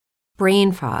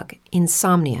brain fog,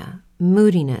 insomnia,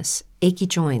 moodiness, achy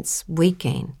joints, weight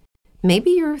gain. Maybe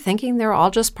you're thinking they're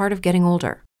all just part of getting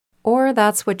older, or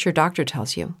that's what your doctor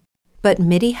tells you. But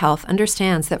MIDI Health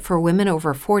understands that for women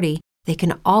over 40, they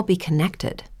can all be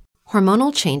connected.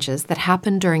 Hormonal changes that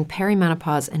happen during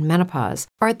perimenopause and menopause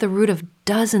are at the root of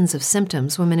dozens of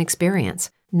symptoms women experience,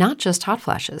 not just hot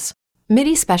flashes.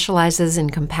 MIDI specializes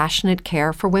in compassionate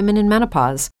care for women in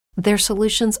menopause. Their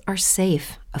solutions are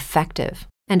safe, effective,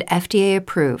 and FDA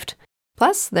approved.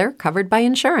 Plus, they're covered by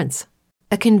insurance.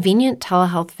 A convenient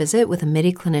telehealth visit with a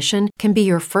MIDI clinician can be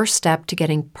your first step to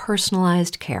getting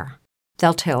personalized care.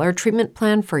 They'll tailor a treatment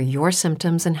plan for your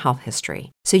symptoms and health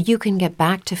history so you can get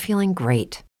back to feeling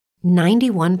great.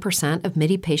 91% of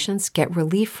MIDI patients get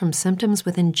relief from symptoms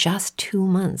within just 2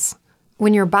 months.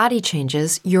 When your body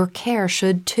changes, your care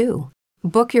should too.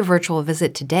 Book your virtual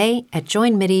visit today at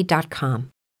joinmidi.com.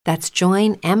 That's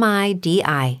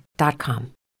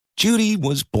joinmidi.com. Judy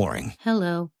was boring.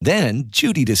 Hello. Then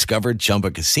Judy discovered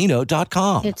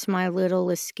ChumbaCasino.com. It's my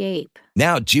little escape.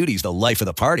 Now Judy's the life of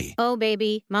the party. Oh,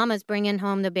 baby, mama's bringing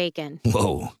home the bacon.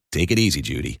 Whoa, take it easy,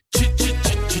 Judy.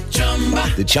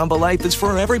 The Chumba life is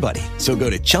for everybody. So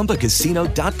go to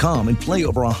ChumbaCasino.com and play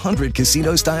over 100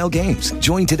 casino-style games.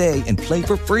 Join today and play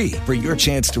for free for your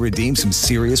chance to redeem some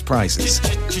serious prizes.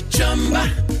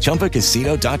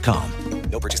 ChumbaCasino.com.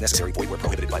 No purchase necessary. Void where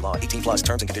prohibited by law. 18 plus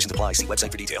terms and conditions apply. See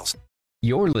website for details.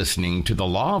 You're listening to the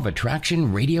Law of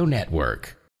Attraction Radio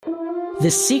Network.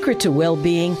 The secret to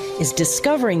well-being is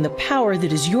discovering the power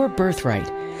that is your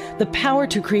birthright. The power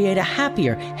to create a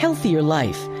happier, healthier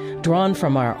life, drawn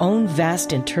from our own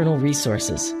vast internal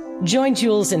resources. Join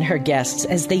Jules and her guests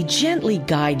as they gently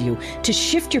guide you to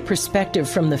shift your perspective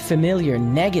from the familiar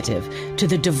negative to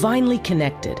the divinely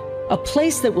connected. A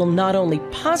place that will not only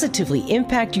positively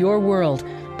impact your world,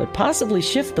 but possibly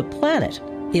shift the planet.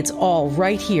 It's all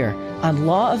right here on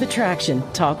Law of Attraction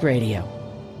Talk Radio.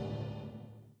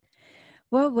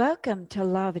 Well, welcome to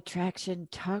Law of Attraction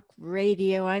Talk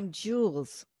Radio. I'm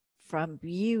Jules from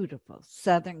beautiful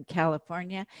Southern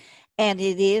California, and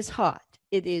it is hot.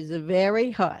 It is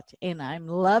very hot, and I'm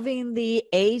loving the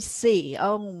AC.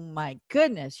 Oh my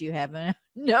goodness, you have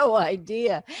no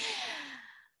idea.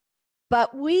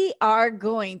 But we are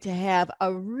going to have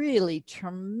a really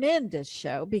tremendous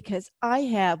show because I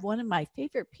have one of my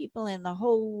favorite people in the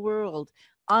whole world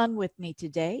on with me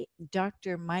today,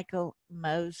 Dr. Michael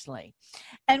Mosley.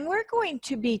 And we're going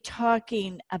to be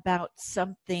talking about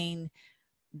something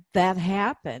that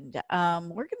happened.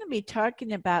 We're going to be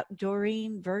talking about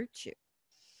Doreen Virtue.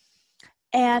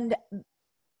 And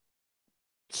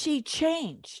she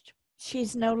changed.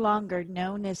 She's no longer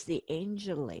known as the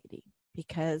Angel Lady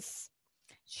because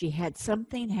she had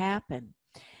something happen.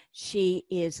 She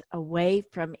is away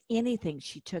from anything.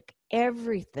 She took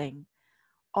everything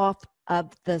off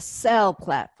of the Cell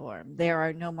platform. There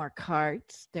are no more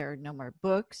cards. There are no more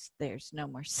books. There's no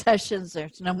more sessions.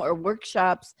 There's no more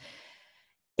workshops.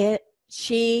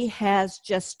 She has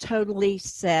just totally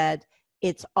said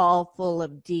it's all full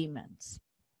of demons.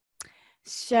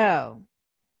 So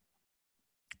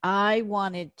I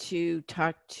wanted to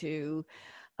talk to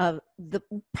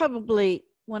probably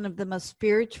one of the most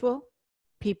spiritual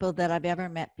people that I've ever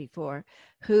met before,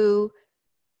 who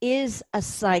is a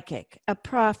psychic, a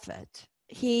prophet.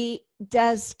 He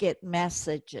does get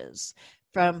messages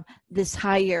from this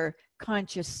higher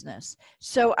consciousness.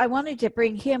 So I wanted to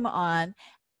bring him on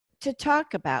to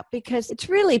talk about, because it's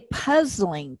really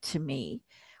puzzling to me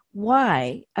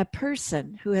why a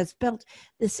person who has built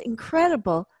this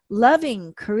incredible,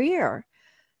 loving career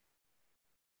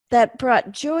that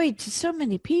brought joy to so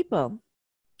many people,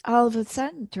 all of a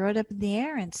sudden throw it up in the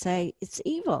air and say it's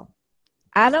evil.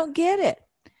 I don't get it.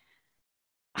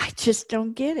 I just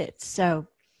don't get it. So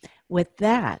with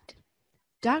that,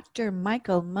 Dr.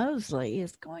 Michael Mosley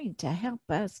is going to help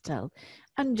us to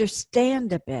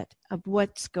understand a bit of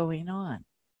what's going on.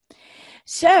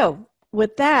 So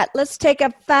with that, let's take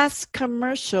a fast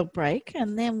commercial break,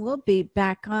 and then we'll be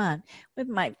back on with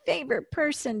my favorite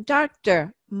person,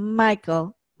 Dr.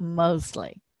 Michael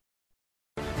Mosley.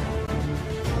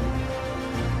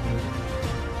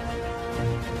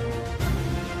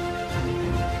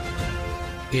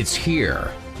 It's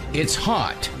here, it's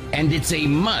hot, and it's a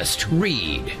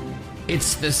must-read.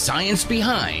 It's the science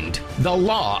behind The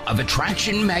Law of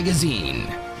Attraction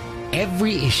magazine.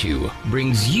 Every issue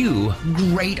brings you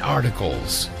great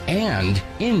articles and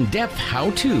in-depth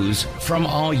how-tos from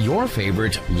all your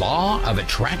favorite Law of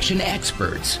Attraction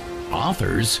experts,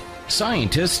 authors,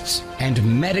 scientists, and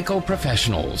medical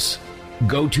professionals.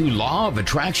 Go to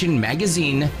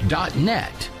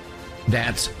lawofattractionmagazine.net.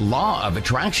 That's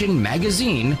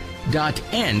lawofattractionmagazine.net. Did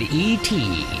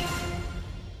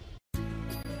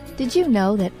you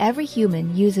know that every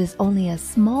human uses only a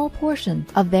small portion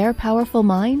of their powerful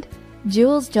mind?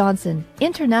 Jules Johnson,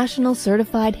 international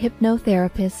certified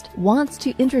hypnotherapist, wants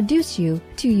to introduce you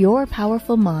to your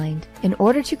powerful mind in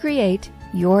order to create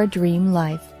your dream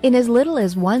life. In as little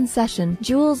as one session,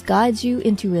 Jules guides you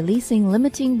into releasing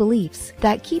limiting beliefs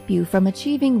that keep you from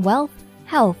achieving wealth,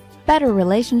 health, better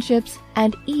relationships,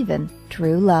 and even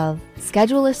true love.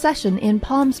 Schedule a session in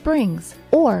Palm Springs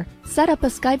or set up a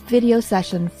Skype video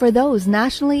session for those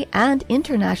nationally and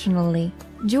internationally.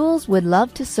 Jules would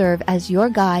love to serve as your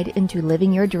guide into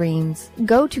living your dreams.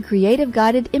 Go to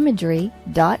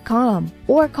creativeguidedimagery.com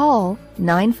or call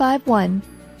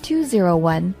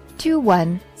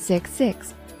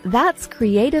 951-201-2166. That's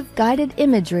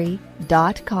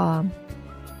creativeguidedimagery.com.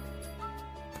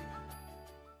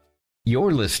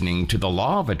 You're listening to the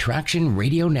Law of Attraction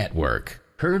Radio Network,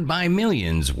 heard by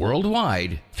millions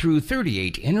worldwide through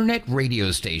 38 internet radio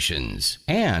stations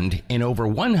and in over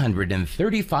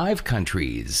 135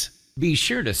 countries. Be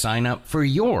sure to sign up for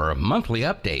your monthly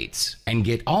updates and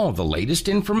get all the latest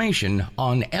information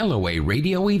on LOA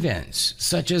radio events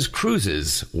such as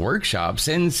cruises, workshops,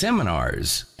 and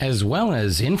seminars, as well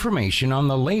as information on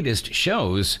the latest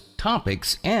shows,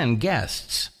 topics, and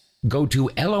guests. Go to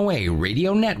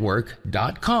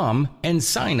LOARadionetwork.com and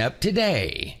sign up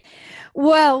today.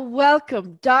 Well,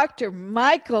 welcome, Dr.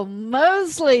 Michael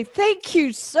Mosley. Thank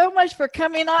you so much for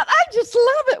coming on. I just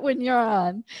love it when you're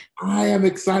on. I am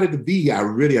excited to be here. I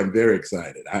really am very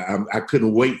excited. I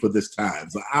couldn't wait for this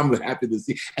time. So I'm happy to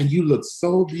see. And you look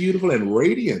so beautiful and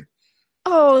radiant.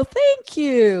 Oh, thank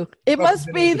you. It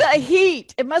must be the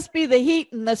heat. It must be the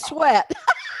heat and the sweat.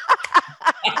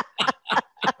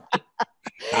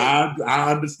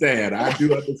 I understand. I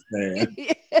do understand.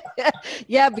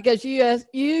 Yeah, because you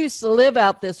used to live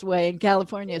out this way in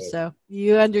California, so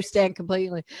you understand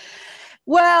completely.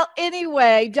 Well,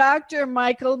 anyway, Dr.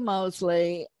 Michael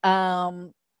Mosley,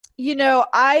 I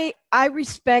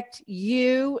respect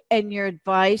you and your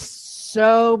advice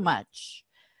so much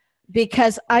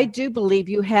because I do believe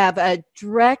you have a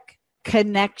direct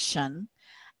connection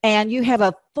and you have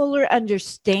a fuller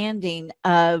understanding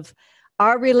of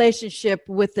our relationship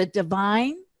with the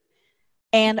divine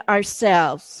and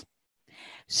ourselves.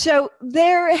 So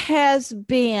there has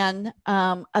been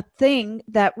a thing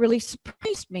that really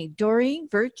surprised me. Doreen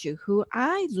Virtue, who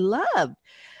I loved.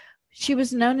 She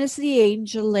was known as the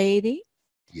Angel Lady.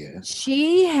 Yes.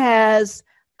 She has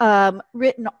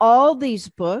written all these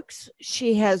books.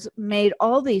 She has made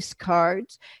all these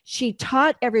cards. She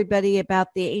taught everybody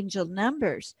about the angel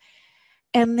numbers.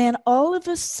 And then all of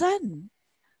a sudden,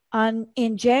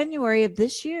 in January of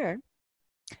this year,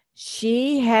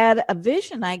 she had a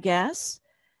vision, I guess,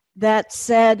 that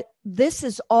said, this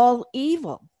is all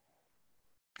evil.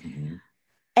 Mm-hmm.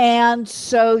 And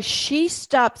so she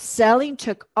stopped selling,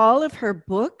 took all of her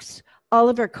books, all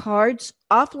of her cards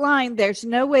offline. There's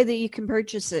no way that you can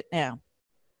purchase it now.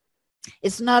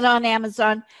 It's not on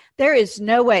Amazon. There is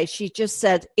no way. She just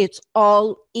said it's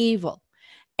all evil.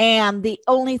 And the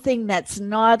only thing that's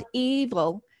not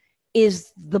evil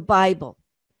is the Bible,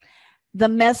 the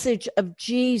message of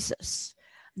Jesus,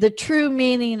 the true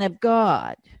meaning of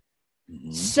God.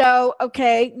 Mm-hmm. So,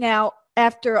 okay, now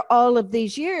after all of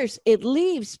these years, it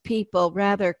leaves people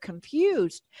rather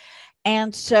confused.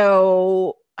 And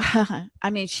so,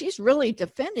 she's really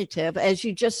definitive, as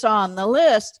you just saw on the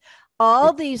list,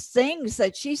 all these things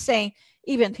that she's saying,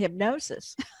 even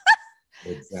hypnosis.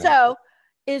 Exactly. So,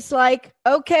 it's like,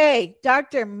 okay,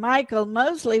 Dr. Michael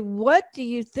Mosley, what do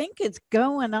you think is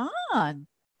going on?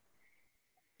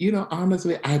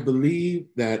 Honestly, I believe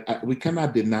that we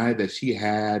cannot deny that she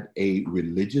had a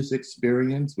religious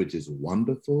experience, which is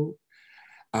wonderful.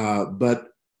 But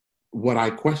what I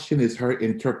question is her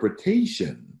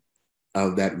interpretation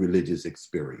of that religious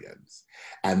experience.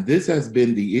 And this has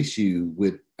been the issue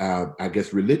with,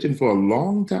 religion for a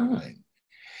long time.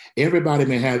 Everybody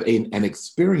may have an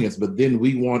experience, but then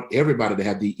we want everybody to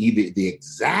have either the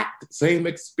exact same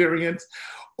experience,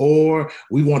 or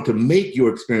we want to make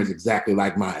your experience exactly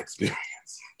like my experience.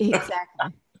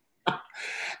 Exactly.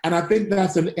 And I think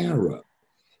that's an error.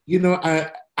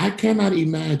 I cannot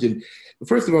imagine.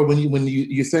 First of all, when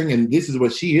you're saying, and this is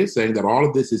what she is saying, that all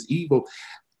of this is evil,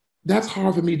 that's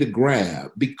hard for me to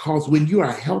grab, because when you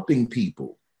are helping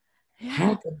people,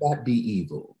 how can that be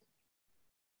evil?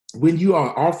 When you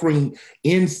are offering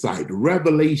insight,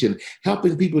 revelation,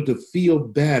 helping people to feel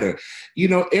better,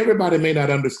 everybody may not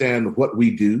understand what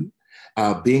we do,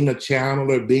 being a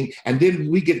channeler, and then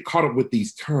we get caught up with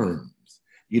these terms.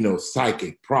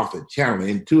 psychic, prophet, channel,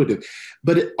 intuitive.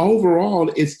 But overall,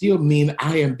 it still means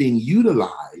I am being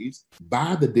utilized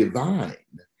by the divine.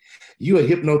 You are a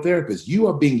hypnotherapist. You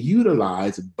are being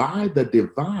utilized by the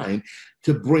divine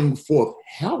to bring forth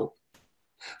help.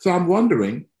 So I'm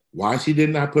wondering why she did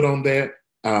not put on there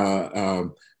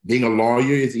being a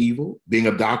lawyer is evil, being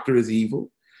a doctor is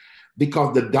evil.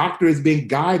 Because the doctor is being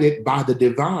guided by the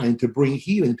divine to bring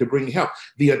healing, to bring help.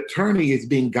 The attorney is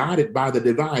being guided by the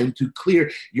divine to clear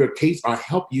your case or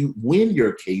help you win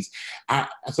your case.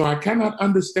 So I cannot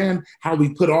understand how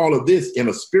we put all of this in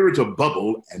a spiritual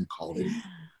bubble and call it.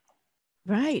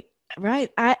 Right.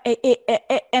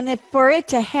 And for it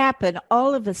to happen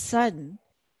all of a sudden,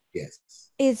 yes,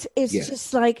 it's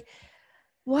just like,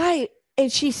 why? And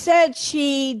she said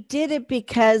she did it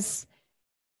because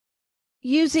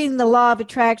using the law of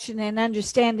attraction and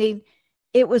understanding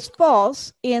it was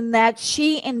false, in that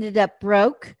she ended up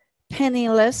broke,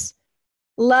 penniless,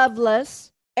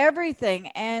 loveless, everything.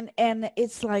 And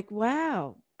it's like,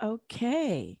 wow,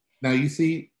 okay. Now, you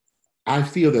see, I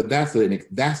feel that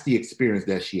that's the experience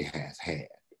that she has had.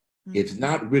 Mm-hmm. It's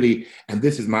not really, and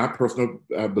this is my personal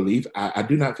belief, I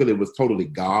do not feel it was totally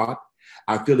God.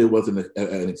 I feel it was an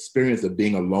experience of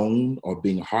being alone or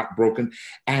being heartbroken.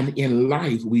 And in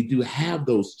life, we do have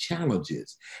those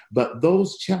challenges, but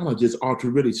those challenges are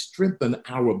to really strengthen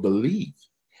our belief,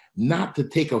 not to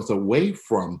take us away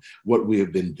from what we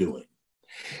have been doing.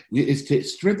 It's to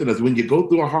strengthen us. When you go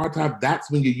through a hard time, that's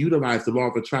when you utilize the law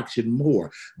of attraction more.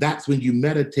 That's when you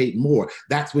meditate more.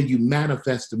 That's when you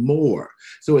manifest more.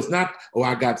 So it's not,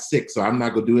 I got sick, so I'm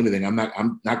not going to do anything. I'm not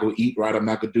going to eat right. I'm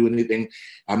not going to do anything.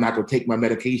 I'm not going to take my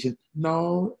medication.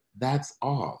 No, that's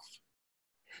off.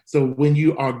 So when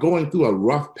you are going through a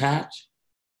rough patch,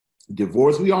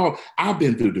 divorce, I've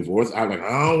been through divorce. I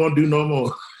don't want to do no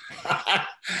more.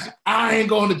 I ain't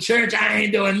going to church. I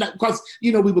ain't doing nothing. Because,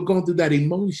 we were going through that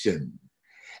emotion.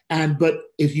 But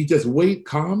if you just wait,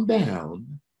 calm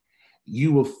down,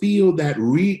 you will feel that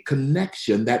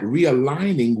reconnection, that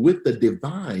realigning with the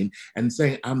divine and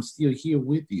saying, I'm still here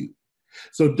with you.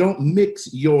 So don't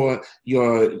mix your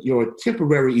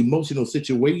temporary emotional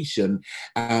situation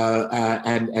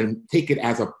and take it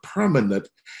as a permanent,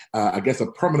 a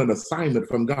permanent assignment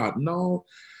from God. No.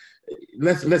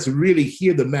 Let's really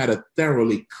hear the matter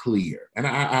thoroughly clear. And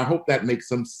I hope that makes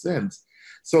some sense.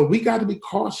 So we got to be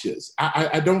cautious.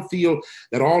 I don't feel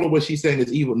that all of what she's saying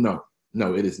is evil.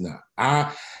 No, it is not.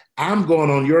 I'm going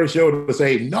on your show to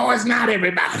say, no, it's not,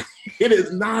 everybody. It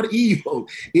is not evil.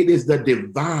 It is the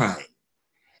divine.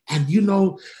 And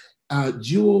Jewel,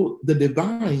 the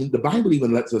divine, the Bible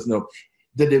even lets us know,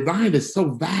 the divine is so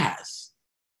vast.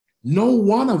 No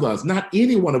one of us, not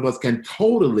any one of us, can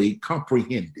totally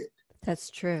comprehend it. That's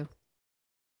true.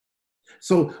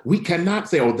 So we cannot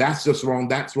say, that's just wrong,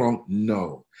 that's wrong.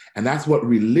 No. And that's what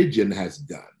religion has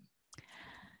done.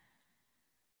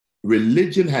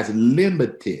 Religion has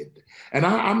limited. And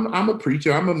I'm a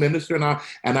preacher, I'm a minister,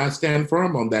 and I stand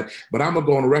firm on that. But I'm going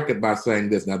to go on record by saying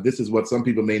this. Now, this is what some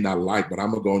people may not like, but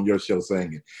I'm going to go on your show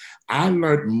saying it. I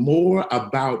learned more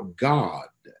about God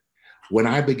when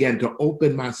I began to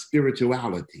open my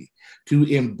spirituality, to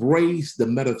embrace the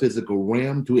metaphysical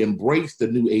realm, to embrace the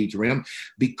New Age realm,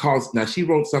 because now she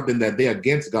wrote something that they're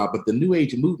against God, but the New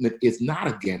Age movement is not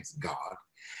against God.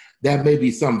 There may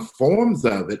be some forms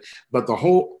of it, but the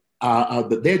whole,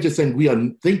 they're just saying we are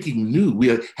thinking new.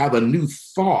 We have a new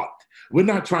thought. We're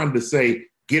not trying to say,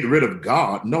 get rid of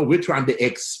God. No, we're trying to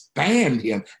expand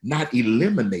him, not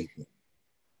eliminate him.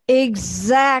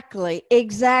 Exactly.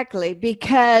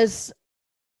 Because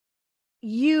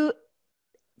you,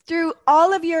 through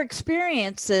all of your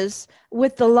experiences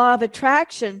with the law of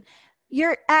attraction,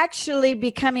 you're actually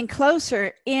becoming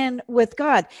closer in with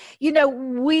God.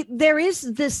 There is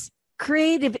this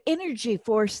creative energy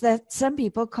force that some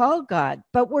people call God,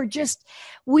 but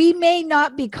we may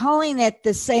not be calling it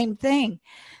the same thing.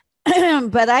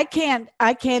 But I can't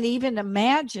even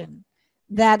imagine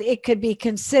that it could be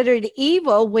considered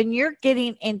evil when you're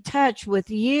getting in touch with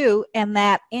you and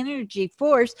that energy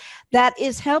force that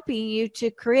is helping you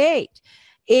to create.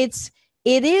 It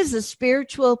is a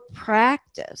spiritual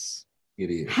practice. It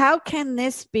is. How can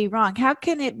this be wrong? How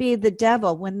can it be the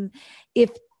devil when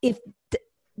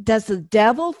does the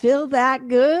devil feel that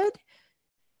good?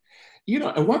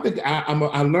 And one thing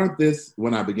I learned this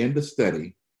when I began to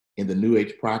study in the New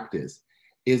Age practice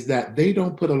is that they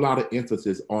don't put a lot of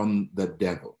emphasis on the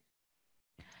devil.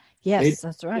 Yes,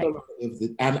 that's right.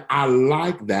 And I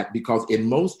like that because in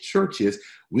most churches,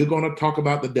 we're going to talk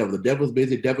about the devil. The devil's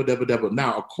busy, devil.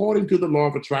 Now, according to the law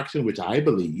of attraction, which I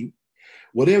believe,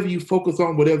 Whatever you focus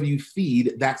on, whatever you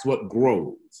feed, that's what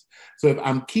grows. So if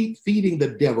I'm keep feeding the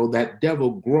devil, that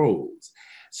devil grows.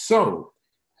 So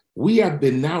we have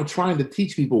been now trying to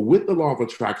teach people with the law of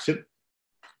attraction,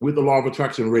 with the Law of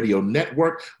Attraction Radio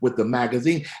Network, with the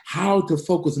magazine, how to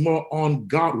focus more on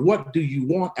God. What do you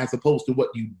want as opposed to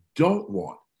what you don't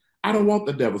want? I don't want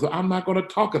the devil, so I'm not going to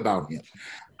talk about him.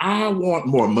 I want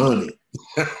more money.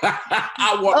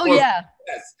 I want more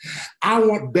success. I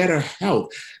want better health.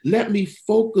 Let me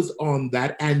focus on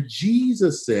that. And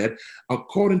Jesus said,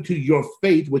 according to your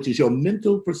faith, which is your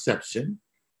mental perception,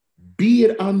 be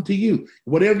it unto you.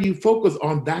 Whatever you focus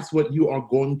on, that's what you are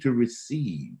going to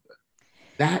receive.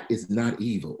 That is not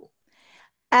evil.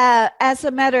 As a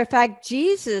matter of fact,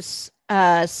 Jesus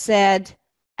said,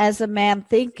 as a man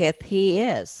thinketh, he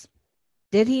is.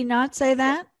 Did he not say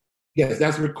that? Yes,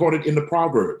 that's recorded in the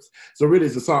Proverbs. So really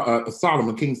it's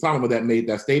Solomon, King Solomon, that made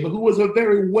that statement, who was a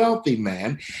very wealthy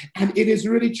man. And it is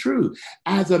really true.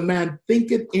 As a man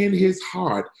thinketh in his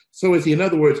heart, so is he. In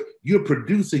other words, you're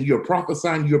producing, you're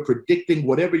prophesying, you're predicting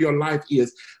whatever your life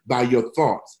is by your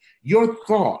thoughts. Your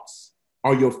thoughts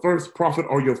are your first prophet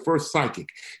or your first psychic.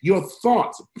 Your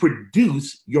thoughts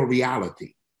produce your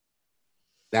reality.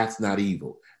 That's not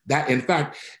evil. That, in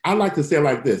fact, I like to say it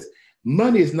like this.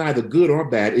 Money is neither good or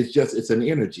bad. It's an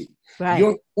energy. Right.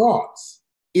 Your thoughts,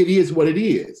 it is what it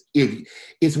is. If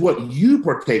it's what you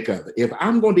partake of it. If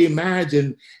I'm going to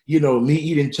imagine, me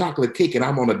eating chocolate cake and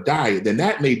I'm on a diet, then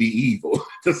that may be evil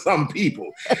to some people.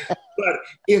 But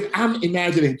if I'm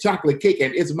imagining chocolate cake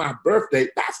and it's my birthday,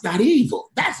 that's not evil.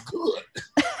 That's good.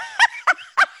 I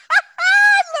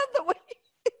love the way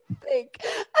you think.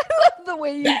 I love the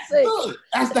way you think. Good.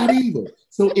 That's not evil.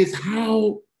 So it's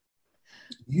how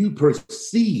you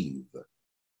perceive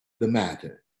the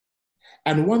matter.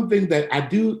 And one thing that I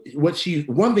do,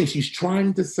 one thing she's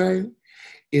trying to say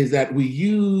is that we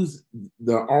use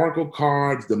the oracle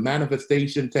cards, the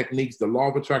manifestation techniques, the law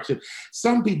of attraction.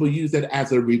 Some people use that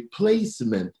as a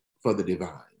replacement for the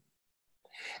divine.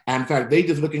 And in fact, they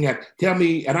just looking at, tell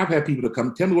me, and I've had people to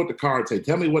come, tell me what the cards say,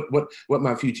 tell me what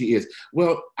my future is.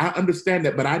 Well, I understand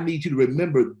that, but I need you to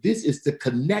remember this is to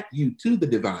connect you to the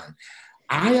divine.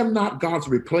 I am not God's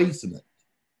replacement.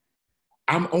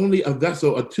 I'm only a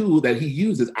vessel, a tool that he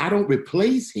uses. I don't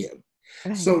replace him.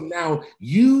 Right. So now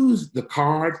use the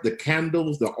cards, the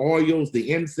candles, the oils,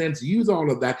 the incense, use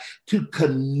all of that to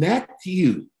connect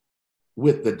you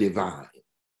with the divine,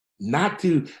 not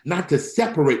to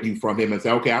separate you from him and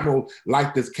say, okay, I'm going to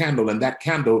light this candle and that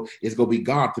candle is going to be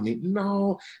God to me.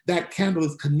 No, that candle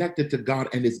is connected to God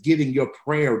and is giving your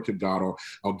prayer to God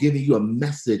or giving you a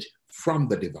message from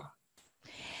the divine.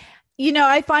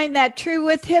 I find that true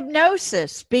with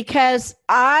hypnosis because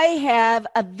I have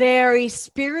a very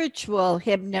spiritual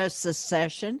hypnosis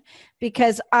session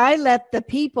because I let the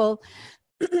people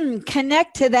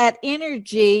connect to that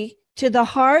energy, to the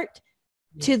heart,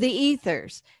 to the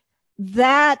ethers.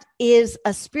 That is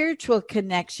a spiritual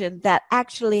connection that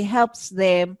actually helps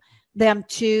them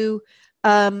to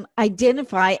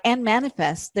identify and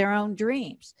manifest their own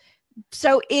dreams.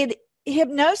 So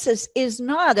hypnosis is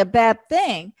not a bad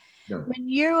thing. No. When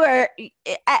you are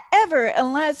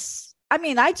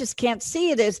I just can't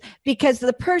see it as, because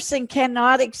the person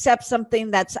cannot accept something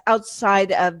that's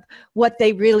outside of what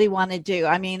they really want to do.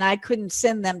 I mean, I couldn't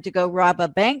send them to go rob a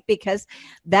bank because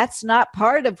that's not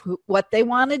part of what they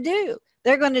want to do.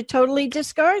 They're going to totally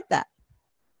discard that.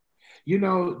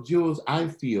 Jules, I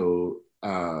feel,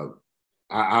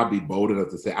 I'll be bold enough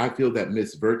to say, I feel that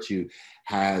Miss Virtue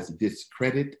has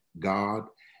discredited God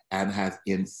and has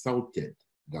insulted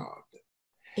God.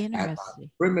 Interesting. And the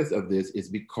premise of this is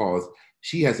because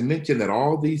she has mentioned that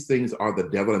all these things are the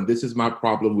devil, and this is my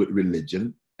problem with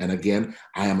religion. And again,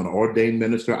 I am an ordained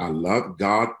minister. I love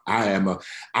God. I am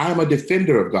a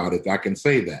defender of God, if I can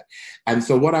say that. And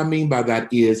so what I mean by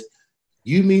that is,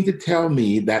 you mean to tell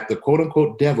me that the quote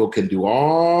unquote devil can do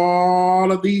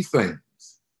all of these things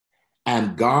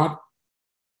and God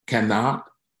cannot,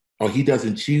 or he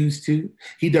doesn't choose to?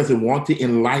 He doesn't want to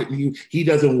enlighten you. He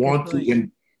doesn't want to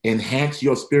enhance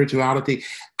your spirituality.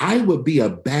 I would be a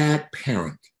bad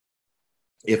parent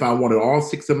if I wanted all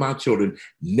 6 of my children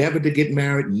never to get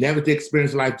married, never to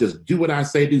experience life, just do what I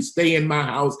say do, stay in my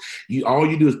house. All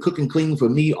you do is cook and clean for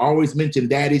me, always mention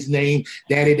daddy's name,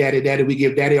 daddy, daddy, daddy. We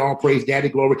give daddy all praise, daddy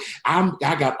glory. I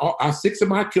got 6 of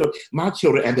my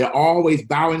children, and they're always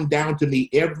bowing down to me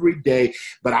every day,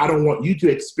 but I don't want you to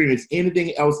experience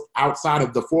anything else outside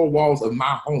of the 4 walls of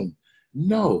my home.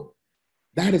 No,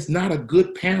 that is not a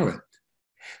good parent.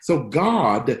 So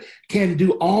God can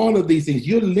do all of these things.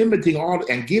 You're limiting all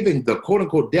and giving the quote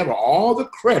unquote devil all the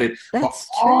credit That's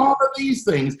for true. all of these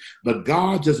things. But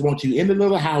God just wants you in the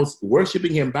little house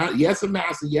worshiping him. Yes,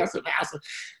 master. Yes, master.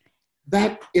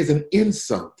 That is an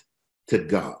insult to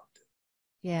God.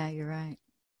 Yeah, you're right.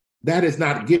 That is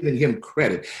not giving him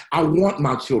credit. I want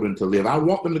my children to live. I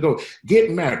want them to go get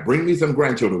married, bring me some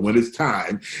grandchildren when it's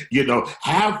time,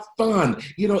 have fun,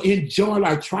 enjoy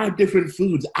life, try different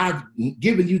foods. I've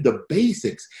given you the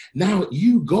basics. Now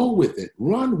you go with it,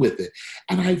 run with it.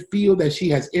 And I feel that she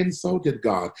has insulted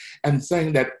God and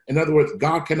saying that, in other words,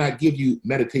 God cannot give you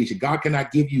meditation. God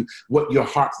cannot give you what your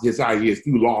heart's desire is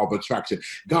through law of attraction.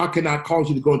 God cannot cause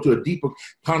you to go into a deeper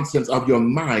conscience of your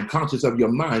mind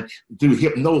through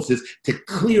hypnosis, to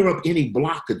clear up any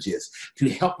blockages, to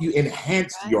help you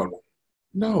enhance your life.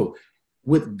 No,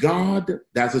 with God,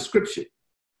 that's a scripture.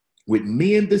 With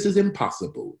men, this is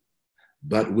impossible,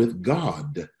 but with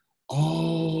God,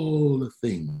 all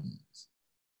things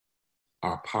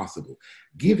are possible.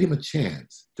 Give him a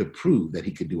chance to prove that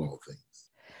he can do all things.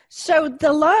 So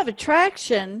the law of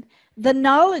attraction, the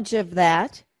knowledge of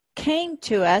that came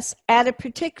to us at a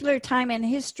particular time in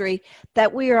history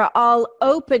that we are all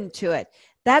open to it.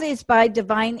 That is by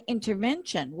divine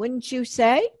intervention, wouldn't you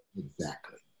say?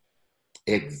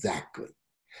 Exactly.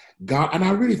 God, and I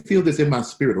really feel this in my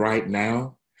spirit right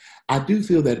now. I do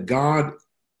feel that God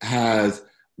has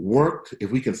worked, if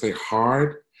we can say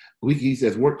hard, he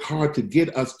says worked hard to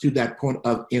get us to that point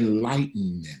of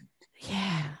enlightenment.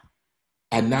 Yeah.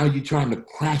 And now you're trying to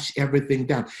crash everything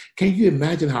down. Can you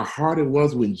imagine how hard it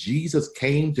was when Jesus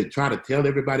came to try to tell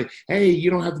everybody, hey, you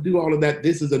don't have to do all of that.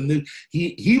 This is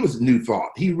he was new thought.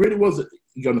 He really was,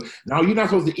 now you're not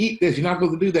supposed to eat this. You're not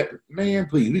supposed to do that. Man,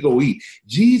 please, we go eat.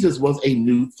 Jesus was a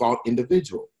new thought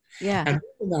individual. Yeah. And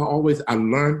I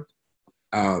learned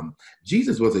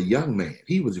Jesus was a young man.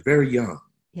 He was very young.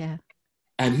 Yeah.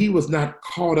 And he was not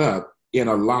caught up in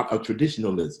a lot of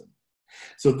traditionalism.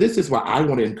 So this is why I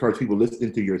want to encourage people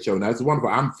listening to your show. Now, it's wonderful.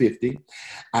 I'm 50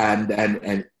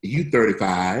 and you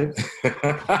 35.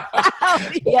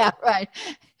 Yeah, right.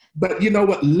 But you know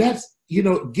what? Let's,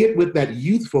 get with that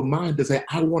youthful mind to say,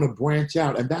 I want to branch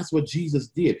out. And that's what Jesus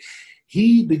did.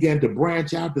 He began to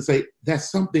branch out to say, that's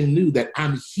something new, that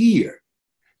I'm here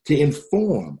to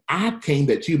inform. I came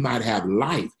that you might have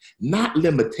life, not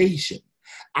limitation.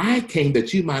 I came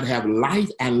that you might have life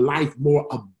and life more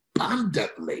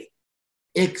abundantly.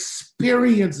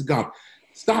 Experience God.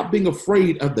 Stop being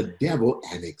afraid of the devil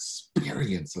and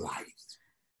experience life.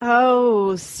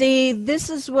 Oh, see, this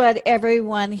is what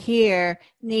everyone here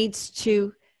needs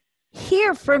to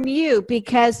hear from you,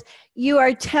 because you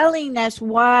are telling us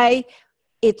why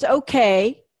it's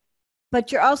okay,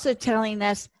 but you're also telling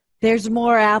us there's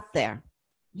more out there.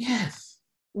 Yes.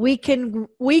 We can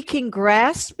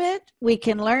grasp it, we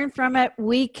can learn from it,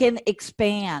 we can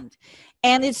expand.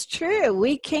 And it's true.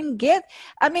 We can didn't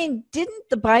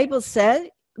the Bible say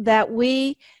that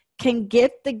we can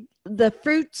get the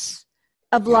fruits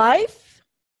of life?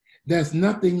 There's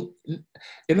nothing,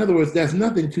 in other words, there's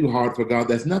nothing too hard for God.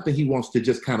 There's nothing he wants to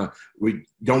just kind of,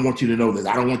 don't want you to know this.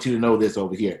 I don't want you to know this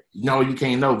over here. No, you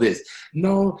can't know this.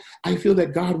 No, I feel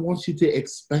that God wants you to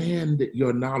expand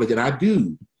your knowledge. And I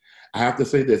do. I have to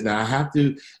say this. Now, I have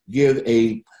to give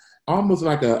almost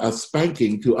like a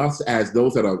spanking to us as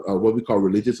those that are what we call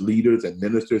religious leaders and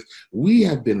ministers. We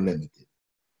have been limited.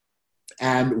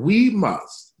 And we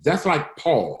must, that's like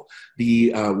Paul,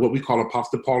 what we call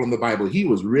Apostle Paul in the Bible. He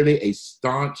was really a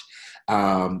staunch,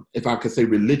 if I could say,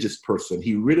 religious person.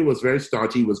 He really was very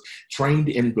staunch. He was trained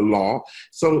in the law.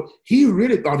 So he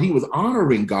really thought he was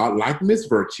honoring God, like Miss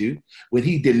Virtue, when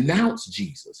he denounced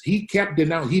Jesus. He kept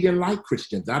denouncing. He didn't like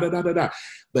Christians,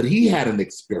 But he had an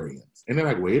experience. And they're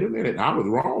like, wait a minute, I was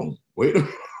wrong.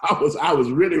 I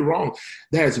was really wrong.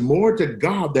 There's more to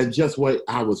God than just what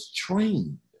I was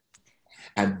trained.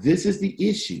 And this is the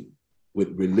issue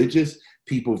with religious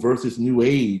people versus New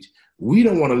Age. We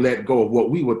don't want to let go of what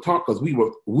we were taught, because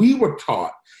we were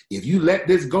taught, if you let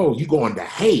this go, you're going to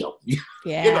hell.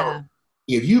 Yeah.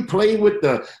 If you play with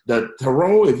the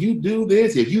tarot, if you do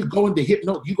this, if you go into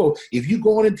if you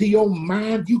going into your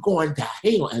mind, you're going to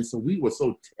hell. And so we were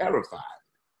so terrified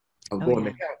of going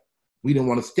to hell. We didn't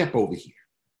want to step over here.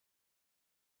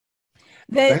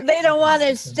 They don't want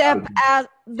to step out.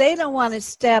 They don't want to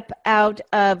step out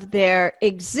of their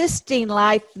existing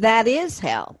life. That is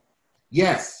hell.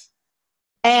 Yes.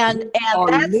 And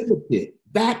that's limited.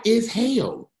 That is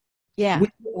hell. Yeah. We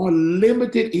are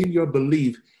limited in your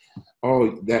belief.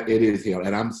 Oh, that it is hell.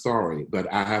 And I'm sorry,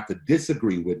 but I have to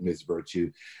disagree with Miss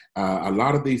Virtue. A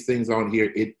lot of these things on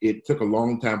here, it took a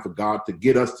long time for God to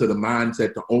get us to the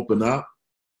mindset to open up.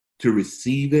 to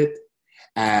receive it.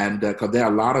 And because there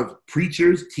are a lot of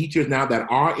preachers, teachers now that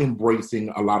are embracing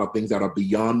a lot of things that are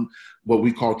beyond what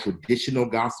we call traditional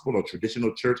gospel or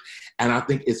traditional church. And I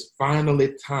think it's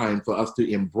finally time for us to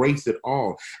embrace it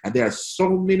all. And there are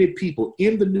so many people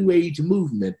in the New Age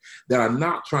movement that are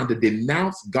not trying to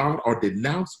denounce God or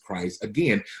denounce Christ.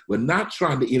 Again, we're not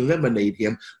trying to eliminate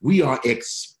him. We are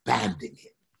expanding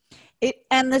him.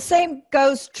 And the same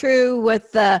goes true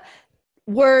with the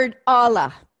word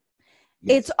Allah.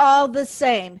 Yes. It's all the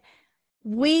same.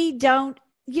 We don't,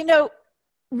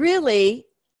 really,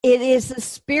 it is a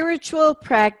spiritual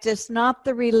practice, not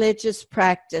the religious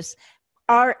practice,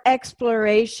 our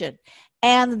exploration.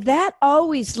 And that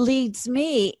always leads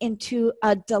me into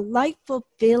a delightful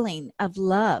feeling of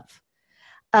love,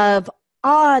 of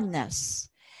awness.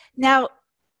 Now,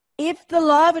 if the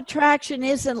law of attraction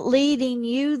isn't leading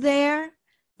you there,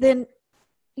 then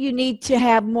you need to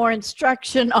have more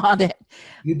instruction on it.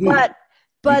 You do.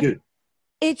 But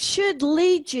it should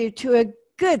lead you to a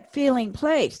good feeling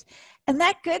place. And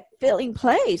that good feeling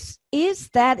place is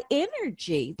that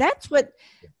energy. That's what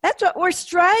we're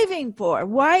striving for.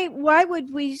 Why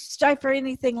would we strive for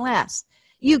anything less?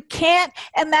 You can't,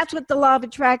 and that's what the law of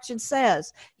attraction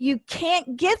says. You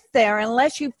can't get there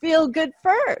unless you feel good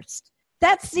first.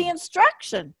 That's the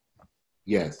instruction.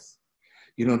 Yes.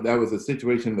 That was a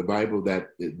situation in the Bible that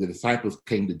the disciples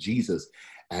came to Jesus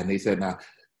and they said, now,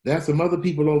 there's some other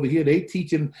people over here, they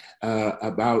teaching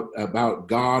about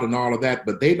God and all of that,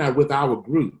 but they're not with our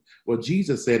group. Well,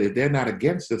 Jesus said, if they're not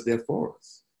against us, they're for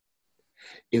us.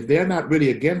 If they're not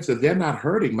really against us, they're not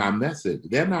hurting my message.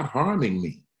 They're not harming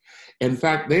me. In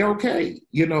fact, they're okay.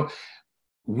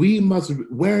 We must,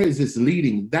 where is this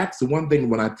leading? That's the one thing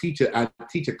when I teach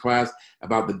a class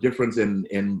about the difference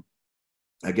in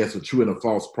I guess, a true and a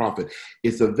false prophet.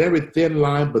 It's a very thin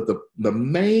line, but the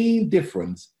main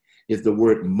difference is the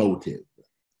word motive.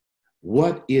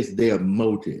 What is their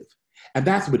motive? And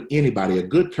that's with anybody, a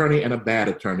good attorney and a bad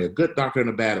attorney, a good doctor and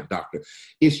a bad doctor.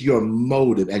 It's your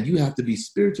motive. And you have to be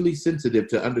spiritually sensitive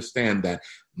to understand that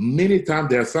many times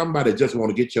there's somebody that just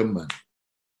want to get your money.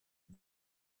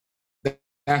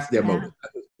 That's their motive.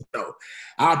 So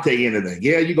I'll tell you anything.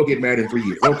 Yeah, you go get married in 3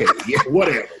 years. Okay, yeah,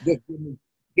 whatever. Just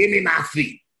give me my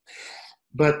feet.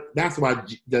 But that's why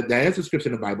there is a scripture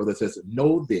in the Bible that says,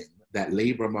 know them that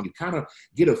labor among you. Kind of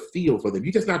get a feel for them.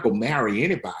 You just not go marry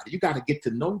anybody. You got to get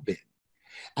to know them.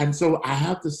 And so I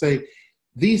have to say,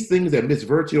 these things that Miss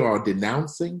Virtue are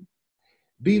denouncing,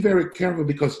 be very careful,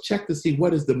 because check to see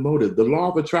what is the motive. The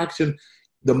law of attraction,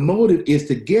 the motive is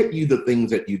to get you the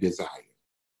things that you desire.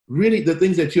 Really, the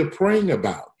things that you're praying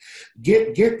about.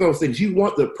 Get those things. You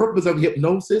want, the purpose of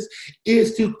hypnosis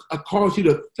is to cause you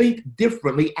to think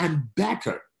differently and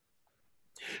better,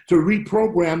 to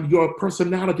reprogram your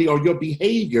personality or your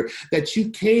behavior, that you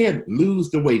can lose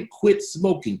the weight, quit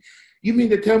smoking. You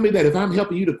mean to tell me that if I'm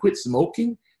helping you to quit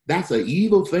smoking, that's an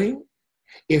evil thing?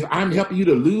 If I'm helping you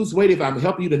to lose weight, if I'm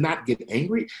helping you to not get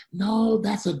angry, no,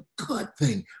 that's a good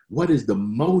thing. What is the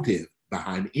motive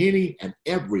behind any and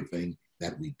everything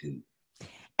that we do?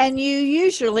 And you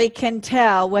usually can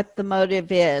tell what the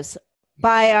motive is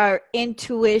by our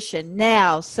intuition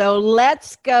now. So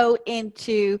let's go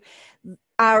into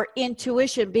our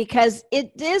intuition, because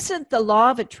it isn't the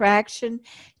law of attraction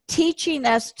teaching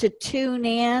us to tune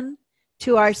in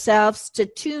to ourselves, to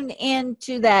tune in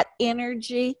to that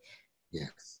energy.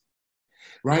 Yes.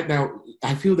 Right now,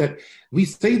 I feel that we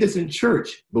say this in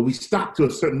church, but we stop to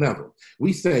a certain level.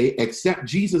 We say, accept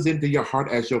Jesus into your heart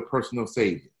as your personal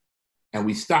Savior. And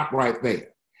we stop right there.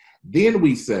 Then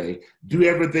we say, do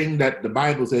everything that the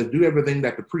Bible says, do everything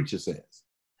that the preacher says.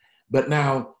 But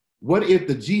now, what if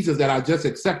the Jesus that I just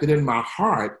accepted in my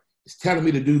heart is telling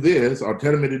me to do this or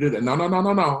telling me to do that?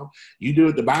 No. You do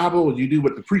what the Bible, you do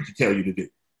what the preacher tells you to do.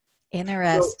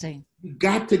 Interesting. So you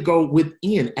got to go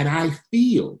within. And I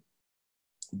feel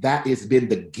that it's been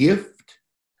the gift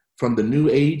from the New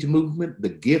Age movement, the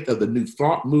gift of the New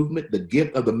Thought movement, the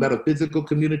gift of the metaphysical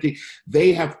community.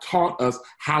 They have taught us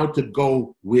how to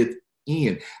go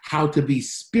within, how to be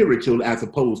spiritual as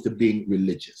opposed to being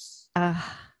religious.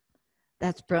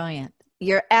 That's brilliant.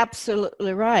 You're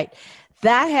absolutely right.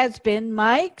 That has been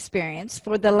my experience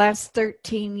for the last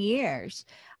 13 years.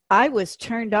 I was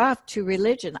turned off to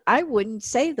religion. I wouldn't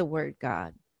say the word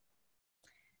God.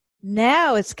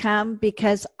 Now it's come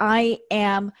because I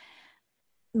am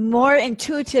more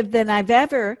intuitive than I've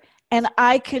ever, and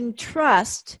I can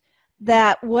trust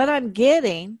that what I'm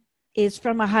getting is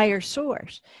from a higher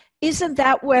source. Isn't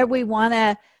that where we want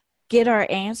to get our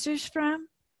answers from?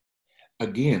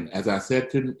 Again, as I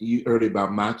said to you earlier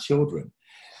about my children,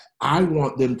 I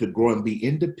want them to grow and be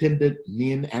independent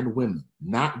men and women,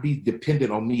 not be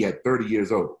dependent on me at 30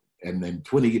 years old and then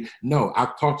 20 years. No,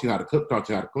 I've taught you how to cook, taught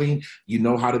you how to clean. You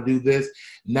know how to do this.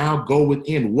 Now go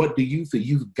within. What do you feel?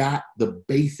 You've got the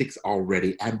basics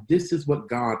already. And this is what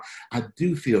God, I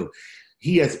do feel,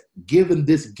 he has given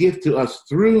this gift to us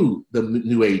through the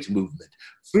New Age movement,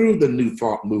 through the New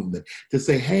Thought movement, to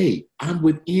say, hey, I'm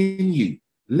within you.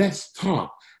 Let's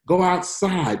talk. Go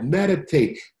outside,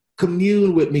 meditate,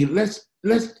 commune with me. Let's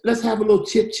have a little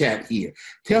chit chat here.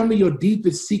 Tell me your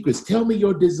deepest secrets. Tell me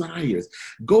your desires.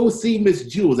 Go see Miss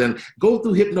Jules and go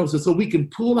through hypnosis so we can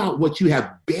pull out what you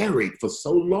have buried for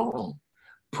so long.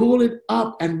 Pull it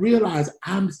up and realize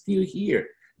I'm still here.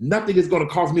 Nothing is going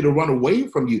to cause me to run away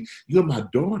from you. You're my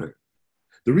daughter.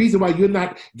 The reason why you're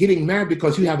not getting married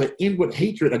because you have an inward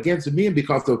hatred against men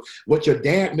because of what your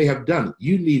dad may have done.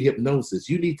 You need hypnosis.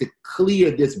 You need to clear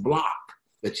this block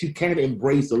that you can't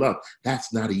embrace the love.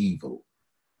 That's not evil.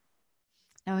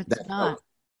 No, it's That's not. helpful.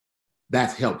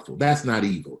 That's helpful. That's not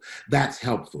evil. That's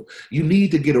helpful. You need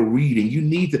to get a reading. You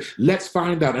need to, let's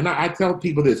find out. And I tell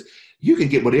people this, you can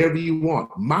get whatever you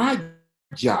want. My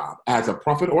job as a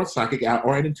prophet or a psychic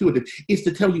or an intuitive is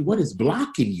to tell you what is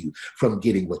blocking you from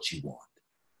getting what you want.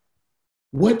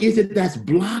 What is it that's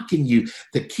blocking you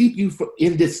to keep you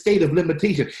in this state of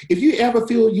limitation? If you ever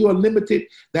feel you are limited,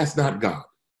 that's not God.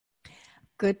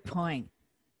 Good point.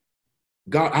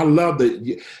 God, I love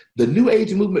the New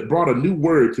Age movement brought a new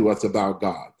word to us about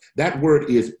God. That word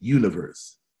is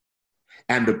universe.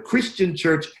 And the Christian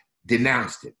church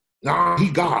denounced it. No, he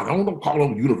God. I don't call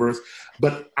him universe.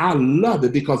 But I love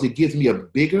it because it gives me a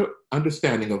bigger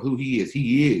understanding of who he is.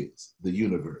 He is the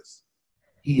universe.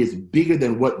 He is bigger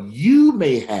than what you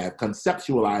may have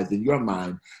conceptualized in your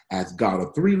mind as God, a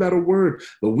 3-letter word.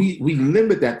 But we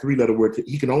limit that 3-letter word to,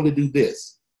 he can only do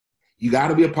this. You got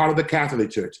to be a part of the Catholic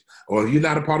Church, or if you're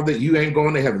not a part of it, you ain't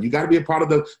going to heaven. You got to be a part of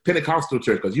the Pentecostal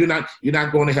Church because you're not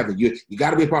going to heaven. You got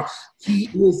to be a part. He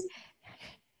is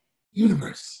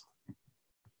universe.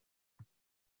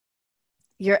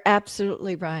 You're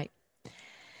absolutely right.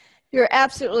 You're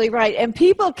absolutely right. And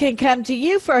people can come to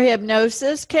you for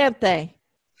hypnosis, can't they?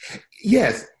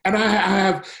 Yes. And I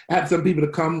have had some people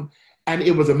to come, and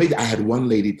it was amazing. I had one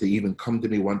lady to even come to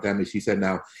me one time, and she said,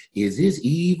 now, is this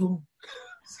evil?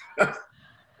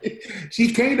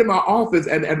 She came to my office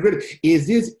and really, is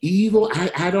this evil?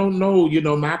 I don't know. You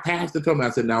know, my pastor told me, I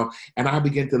said, now, and I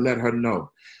began to let her know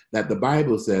that the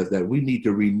Bible says that we need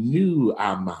to renew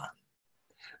our mind.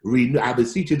 I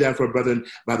beseech you therefore, brethren,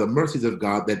 by the mercies of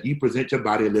God, that you present your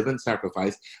body a living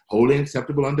sacrifice, holy and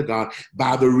acceptable unto God,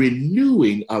 by the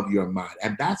renewing of your mind.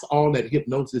 And that's all that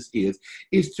hypnosis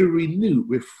is to renew,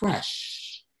 refresh.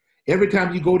 Every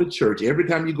time you go to church, every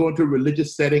time you go into a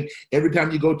religious setting, every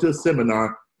time you go to a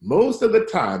seminar, most of the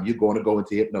time you're going to go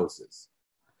into hypnosis.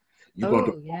 You're going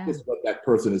to focus what that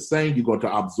person is saying. You're going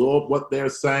to absorb what they're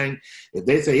saying. If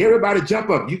they say, everybody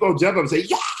jump up, you go jump up and say,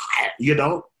 yeah, you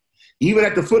know. Even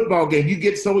at the football game, you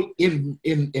get so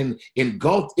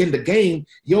engulfed in the game,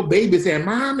 your baby saying,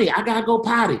 Mommy, I got to go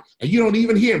potty. And you don't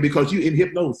even hear him because you're in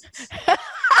hypnosis.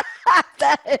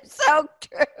 That is so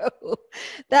true.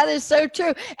 That is so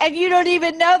true. And you don't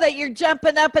even know that you're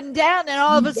jumping up and down, and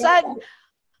all of a sudden,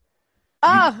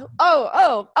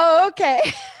 okay.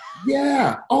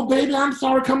 Yeah. Oh, baby, I'm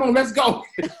sorry. Come on, let's go.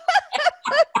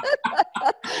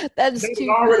 That's they too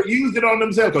already good. used it on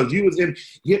themselves because you was in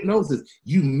hypnosis.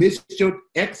 You missed your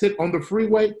exit on the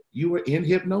freeway. You were in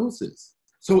hypnosis.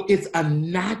 So it's a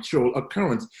natural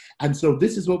occurrence. And so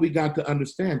this is what we got to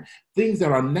understand. Things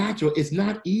that are natural, it's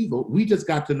not evil. We just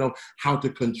got to know how to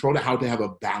control it, how to have a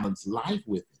balanced life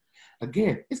with it.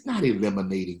 Again, it's not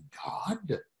eliminating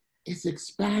God. It's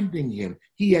expanding him.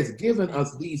 He has given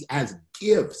us these as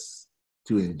gifts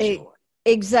to enjoy.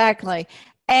 Exactly.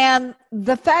 And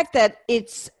the fact that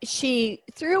she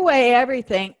threw away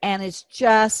everything and is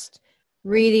just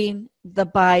reading the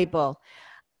Bible.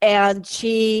 And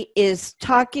she is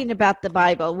talking about the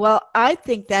Bible. Well, I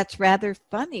think that's rather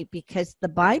funny because the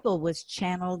Bible was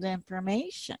channeled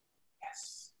information.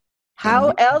 Yes.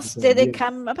 How else did it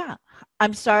come about?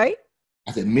 I'm sorry?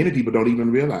 I said many people don't even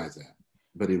realize that,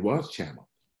 but it was channeled.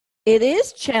 It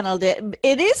is channeled. It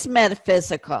is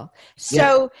metaphysical.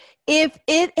 So if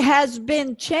it has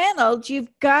been channeled,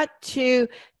 you've got to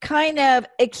kind of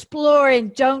explore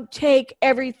and don't take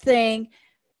everything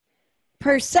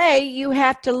per se. You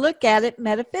have to look at it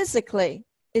metaphysically.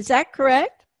 Is that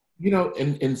correct? You know,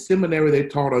 in seminary, they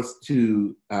taught us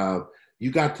to,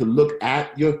 you got to look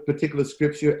at your particular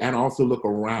scripture and also look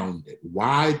around it.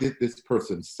 Why did this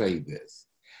person say this?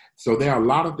 So there are a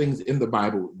lot of things in the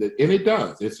Bible that, and it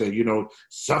does. It says,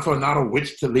 suffer not a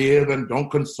witch to live and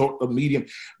don't consult the medium.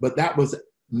 But that was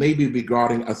maybe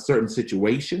regarding a certain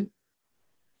situation.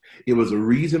 It was a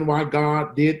reason why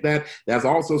God did that. There's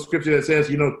also scripture that says,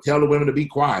 tell the women to be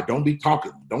quiet. Don't be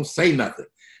talking. Don't say nothing.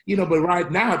 But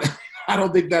right now, I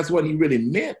don't think that's what he really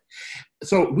meant.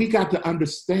 So we got to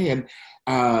understand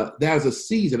there's a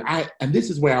season. And this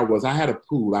is where I was. I had a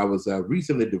pool. I was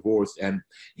recently divorced and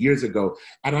years ago,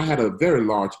 and I had a very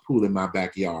large pool in my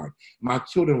backyard. My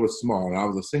children were small, and I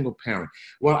was a single parent.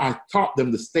 Well, I taught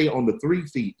them to stay on the 3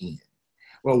 feet in.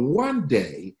 Well, one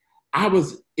day I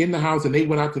was in the house and they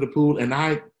went out to the pool, and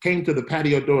I came to the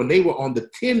patio door and they were on the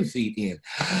 10 feet in.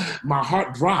 My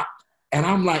heart dropped. And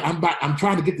I'm like, I'm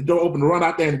trying to get the door open to run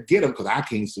out there and get them because I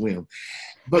can't swim.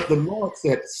 But the Lord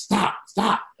said, stop.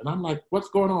 And I'm like, what's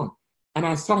going on? And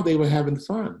I saw they were having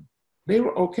fun. They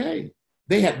were okay.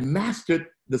 They had mastered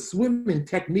the swimming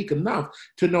technique enough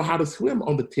to know how to swim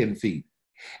on the 10 feet.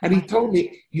 And he told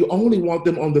me, you only want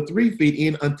them on the 3 feet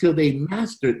in until they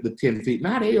mastered the 10 feet.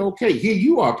 Now they okay. Here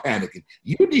you are panicking.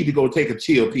 You need to go take a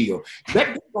chill pill. Let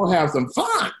them go have some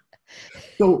fun.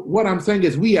 So what I'm saying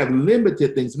is we have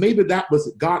limited things. Maybe that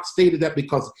was, God stated that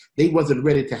because they wasn't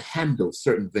ready to handle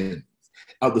certain things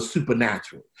of the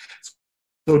supernatural.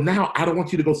 So now I don't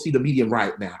want you to go see the medium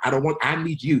right now. I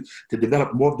need you to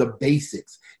develop more of the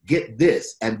basics. Get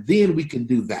this, and then we can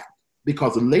do that.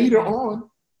 Because later on,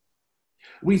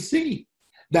 we see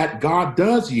that God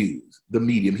does use the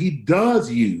medium. He does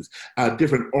use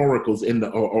different oracles in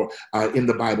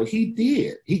the Bible. He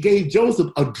did. He gave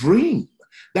Joseph a dream.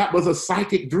 That was a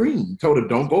psychic dream. Told him,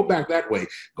 don't go back that way.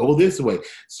 Go this way.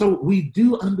 So we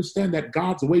do understand that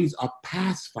God's ways are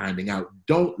past finding out.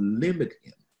 Don't limit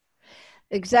him.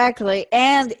 Exactly.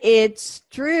 And it's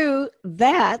through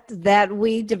that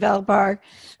we develop our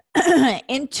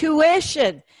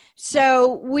intuition.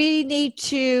 So we need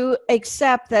to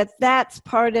accept that that's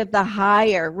part of the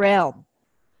higher realm.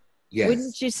 Yes.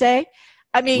 Wouldn't you say?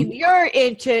 I mean, you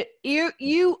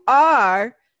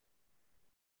are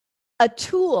a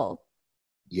tool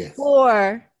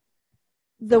for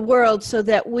the world so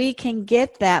that we can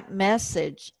get that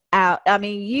message out. I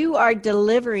mean, you are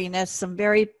delivering us some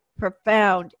very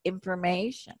profound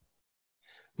information.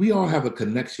 We all have a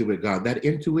connection with God. That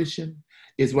intuition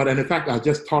is what, and in fact, I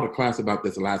just taught a class about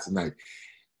this last night.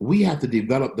 We have to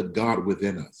develop the God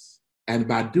within us. And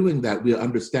by doing that, we're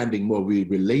understanding more, we're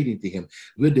relating to him.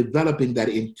 We're developing that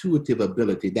intuitive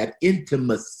ability, that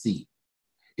intimacy.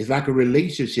 It's like a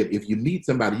relationship. If you meet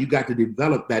somebody, you got to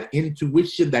develop that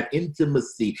intuition, that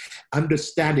intimacy,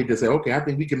 understanding to say, okay, I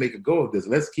think we can make a go of this.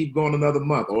 Let's keep going another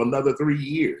month or another 3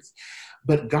 years.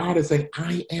 But God is saying,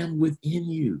 I am within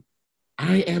you.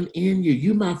 I am in you.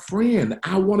 You, my friend.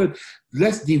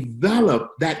 Let's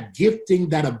develop that gifting,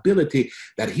 that ability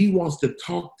that he wants to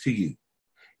talk to you.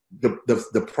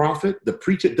 The prophet, the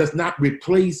preacher does not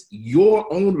replace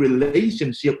your own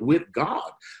relationship with God.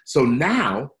 So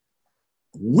now,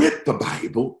 with the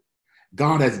Bible,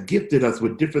 God has gifted us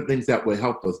with different things that will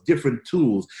help us, different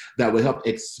tools that will help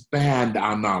expand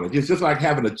our knowledge. It's just like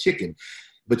having a chicken,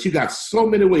 but you got so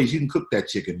many ways you can cook that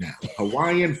chicken now.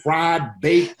 Hawaiian, fried,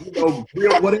 baked, grill,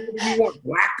 whatever you want,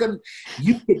 blackened.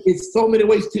 It's so many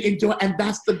ways to enjoy, and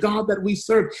that's the God that we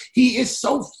serve. He is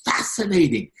so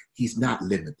fascinating. He's not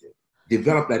limited.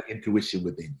 Develop that intuition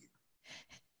within you.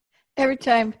 Every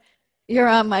time you're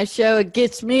on my show, it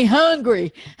gets me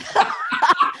hungry.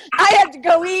 I have to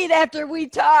go eat after we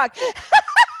talk.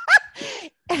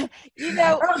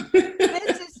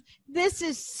 This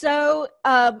is so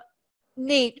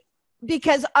neat,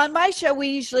 because on my show, we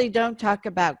usually don't talk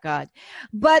about God.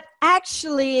 But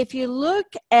actually, if you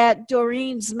look at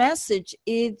Doreen's message,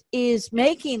 it is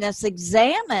making us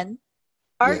examine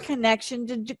our connection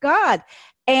to God.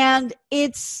 And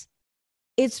it's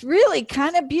really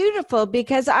kind of beautiful,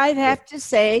 because I'd have to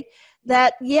say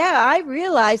that, I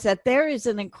realize that there is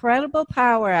an incredible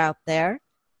power out there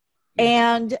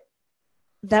and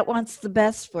that wants the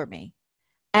best for me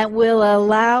and will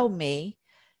allow me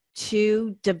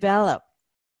to develop.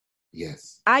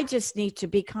 Yes. I just need to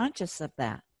be conscious of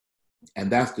that.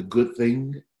 And that's the good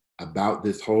thing about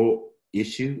this whole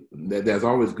issue. There's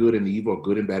always good and evil,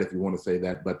 good and bad, if you want to say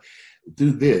that. But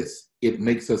through this, it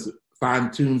makes us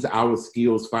fine-tunes our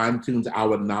skills, fine-tunes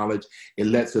our knowledge. It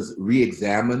lets us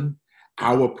re-examine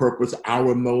our purpose,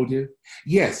 our motive.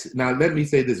 Yes, now let me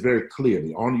say this very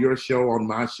clearly. On your show, on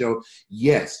my show,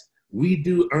 yes, we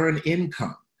do earn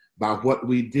income by what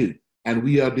we do, and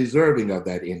we are deserving of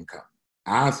that income.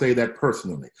 I say that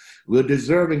personally. We're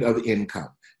deserving of income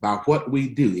by what we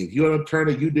do. If you're an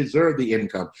attorney, you deserve the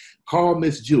income. Call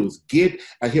Miss Jules, get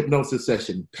a hypnosis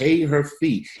session, pay her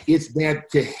fee. It's there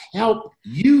to help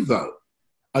you, though,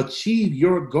 achieve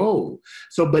your goal.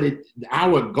 So, but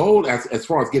our goal as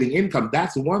far as getting income,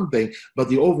 that's one thing, but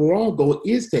the overall goal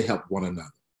is to help one another.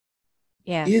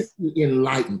 Yes. Is to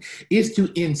enlighten, is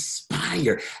to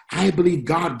inspire. I believe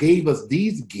God gave us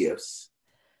these gifts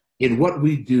in what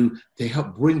we do to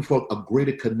help bring forth a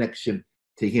greater connection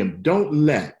to Him. Don't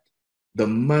let the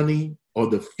money or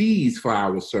the fees for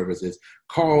our services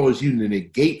cause you to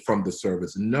negate from the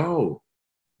service. No.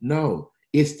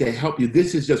 It's to help you.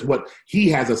 This is just what He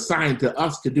has assigned to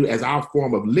us to do as our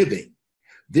form of living.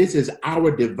 This is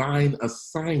our divine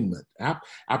assignment.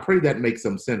 I pray that makes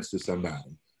some sense to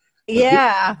somebody.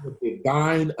 Yeah.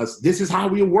 This is how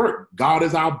we work. God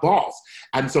is our boss.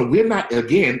 And so we're not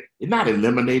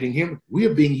eliminating Him.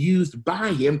 We're being used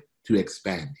by Him to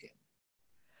expand Him.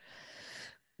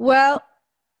 Well,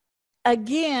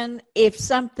 again, if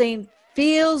something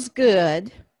feels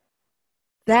good,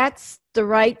 that's the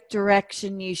right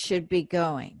direction you should be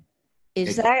going.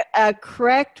 Is that a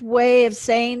correct way of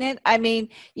saying it? I mean,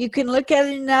 you can look at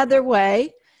it another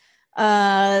way.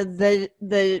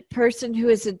 The person who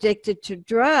is addicted to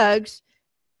drugs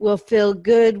will feel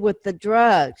good with the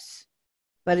drugs,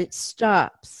 but it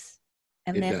stops,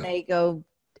 and then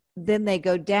they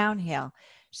go downhill.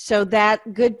 So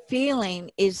that good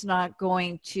feeling is not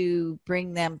going to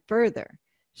bring them further.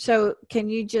 So can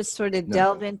you just sort of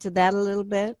delve into that a little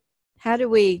bit? How do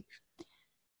we?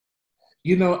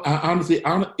 Honestly,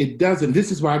 it doesn't.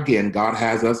 This is why, again, God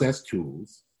has us as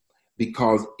tools,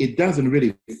 because it doesn't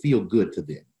really feel good to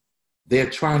them. They're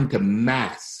trying to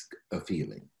mask a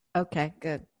feeling. Okay,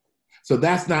 good. So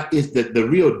that's not, it's the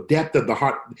real depth of the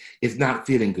heart is not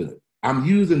feeling good. I'm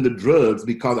using the drugs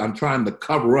because I'm trying to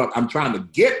cover up. I'm trying to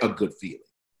get a good feeling.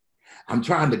 I'm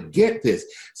trying to get this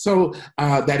so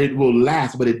that it will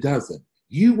last, but it doesn't.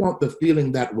 You want the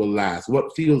feeling that will last,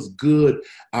 what feels good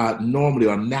normally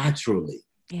or naturally.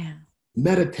 Yeah.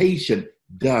 Meditation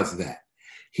does that.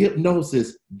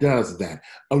 Hypnosis does that.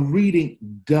 A reading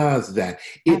does that.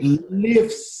 It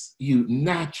lifts you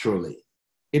naturally.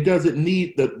 It doesn't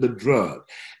need the drug.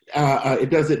 It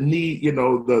doesn't need,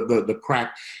 the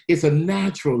crack. It's a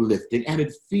natural lifting, and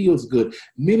it feels good.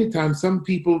 Many times, some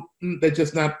people, they're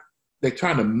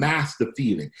trying to mask the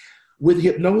feeling. With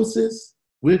hypnosis,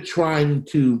 we're taught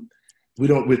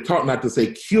not to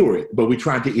say cure it, but we're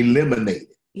trying to eliminate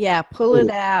it. Yeah, pull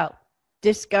it out,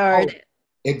 discard it.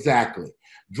 Exactly.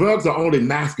 Drugs are only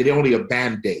masking, they're only a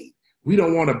Band-Aid. We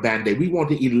don't want a Band-Aid. We want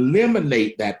to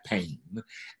eliminate that pain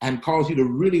and cause you to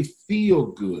really feel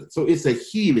good. So it's a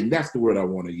healing. That's the word I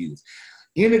want to use.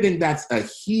 Anything that's a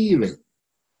healing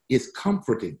is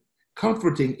comforting.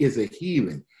 Comforting is a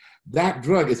healing. That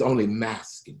drug is only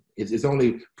masking. It's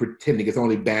only pretending. It's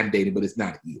only Band-Aiding, but it's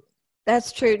not healing.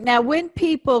 That's true. Now, when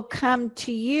people come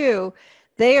to you,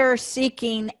 they are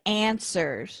seeking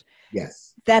answers. Yes.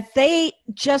 That they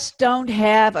just don't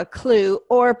have a clue,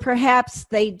 or perhaps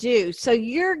they do. So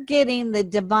you're getting the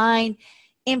divine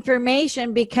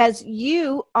information because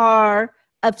you are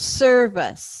of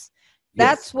service.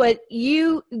 That's what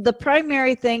the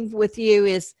primary thing with you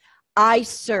is, I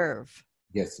serve.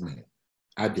 Yes, ma'am.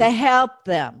 I do. To help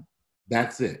them.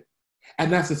 That's it.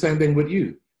 And that's the same thing with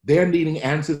you. They're needing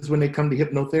answers when they come to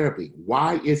hypnotherapy.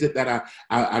 Why is it that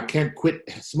I can't quit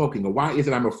smoking? Or why is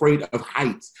it I'm afraid of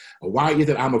heights? Or why is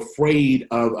it I'm afraid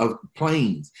of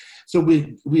planes? So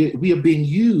we are being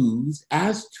used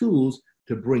as tools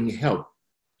to bring help,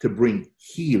 to bring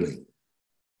healing.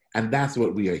 And that's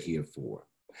what we are here for.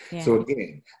 Yeah. So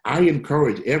again, I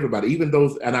encourage everybody, even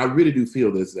those, and I really do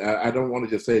feel this, I don't want to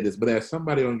just say this, but there's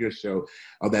somebody on your show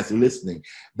that's listening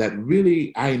that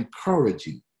really, I encourage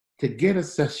you to get a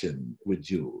session with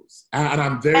Jules. And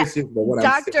I'm very serious about what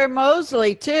I'm saying. Dr.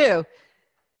 Mosley, too.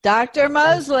 Dr.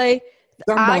 Mosley,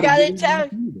 I got to tell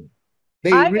you.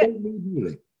 They really need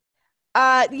healing.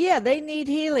 Yeah, they need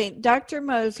healing. Dr.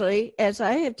 Mosley, as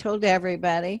I have told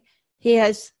everybody, he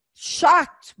has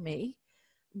shocked me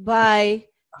by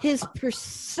his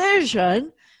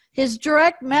precision, his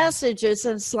direct messages.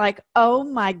 And it's like, oh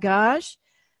my gosh,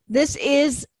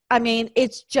 it's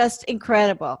just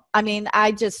incredible.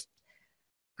 I just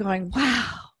going,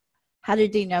 wow, how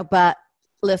did he know? But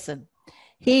listen,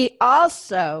 he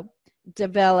also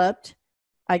developed,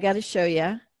 I got to show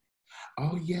you.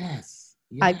 Oh, yes.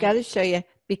 I've got to show you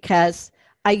because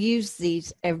I use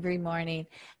these every morning.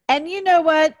 And you know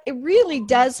what? It really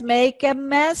does make a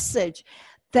message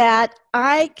that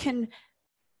I can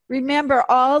remember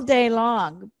all day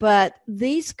long. But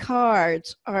these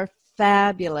cards are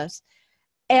fabulous.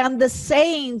 And the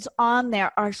sayings on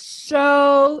there are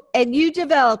so, and you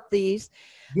developed these,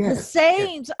 the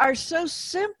sayings are so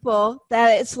simple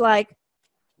that it's like,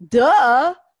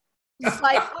 duh. It's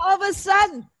like all of a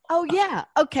sudden, oh yeah,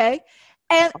 okay.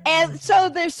 And so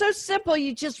they're so simple,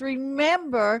 you just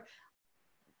remember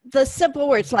the simple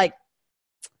words like,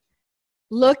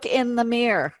 look in the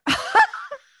mirror.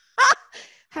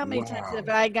 How many times have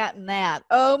I gotten that?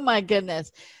 Oh my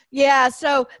goodness. Yeah,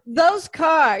 so those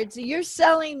cards, you're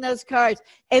selling those cards,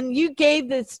 and you gave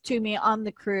this to me on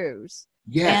the cruise.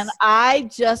 Yes. And I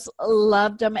just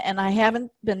loved them, and I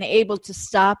haven't been able to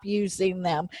stop using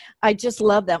them. I just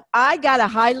love them. I got to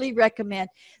highly recommend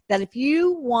that if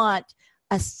you want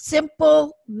a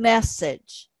simple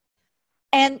message,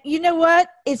 and you know what?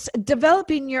 It's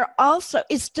developing your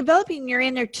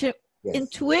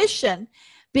intuition,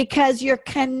 because you're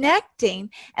connecting.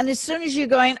 And as soon as you're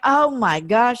going, oh my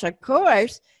gosh, of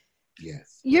course,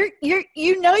 yes,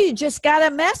 you just got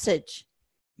a message.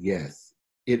 Yes.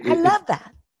 I love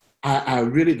that. I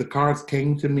really, the cards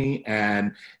came to me,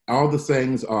 and all the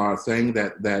things are saying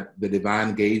that the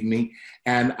divine gave me.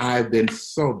 And I've been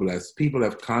so blessed. People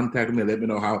have contacted me and let me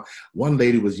know how one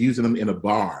lady was using them in a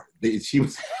bar. She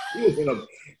was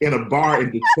in a bar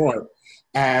in Detroit.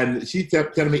 And she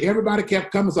kept telling me, everybody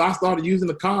kept coming, so I started using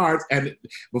the cards. And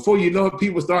before you know it,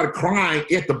 people started crying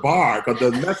at the bar because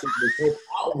the message was so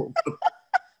powerful.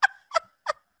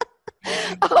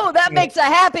 Oh, that makes a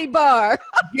happy bar.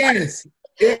 Yes.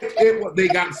 They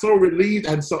got so relieved,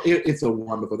 and so it's a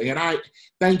wonderful thing. And I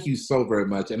thank you so very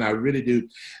much, and I really do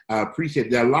appreciate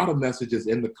it. There are a lot of messages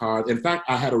in the cards. In fact,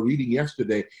 I had a reading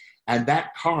yesterday, and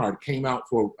that card came out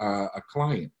for a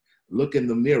client. Look in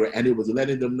the mirror, and it was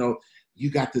letting them know, you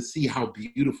got to see how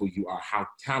beautiful you are, how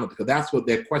talented, because that's what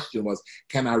their question was,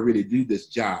 can I really do this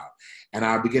job? And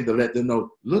I began to let them know,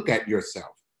 look at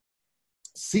yourself.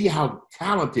 See how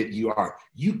talented you are.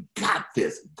 You got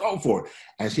this. Go for it.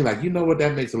 And she's like, you know what?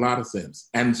 That makes a lot of sense.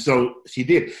 And so she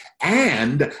did.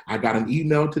 And I got an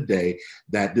email today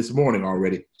that this morning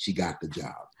already, she got the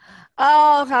job.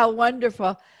 Oh, how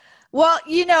wonderful. Well,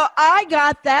 I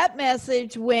got that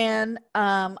message when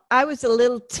I was a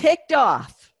little ticked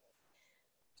off.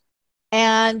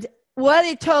 And what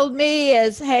it told me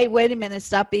is, hey, wait a minute,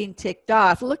 stop being ticked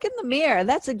off. Look in the mirror.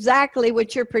 That's exactly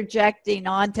what you're projecting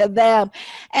onto them.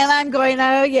 And I'm going,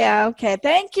 oh, yeah, okay.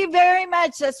 Thank you very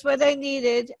much. That's what I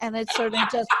needed. And it sort of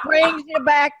just brings you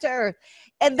back to earth.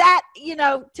 And that,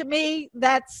 to me,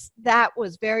 that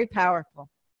was very powerful.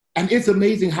 And it's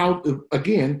amazing how,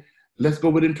 again, let's go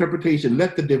with interpretation.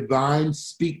 Let the divine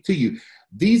speak to you.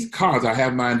 These cards, I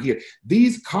have mine here.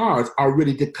 These cards are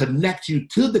really to connect you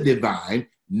to the divine,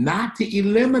 not to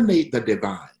eliminate the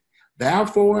divine.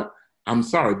 Therefore, I'm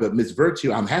sorry, but Miss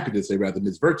Virtue, I'm happy to say rather,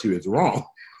 Miss Virtue is wrong.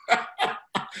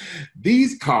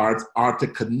 These cards are to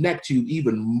connect you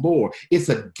even more. It's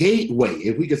a gateway.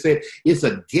 If we could say it, it's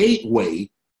a gateway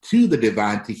to the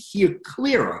divine to hear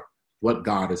clearer what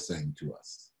God is saying to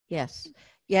us. Yes.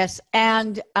 Yes.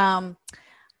 And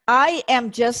I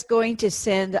am just going to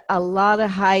send a lot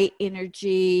of high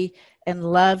energy and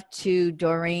love to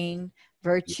Doreen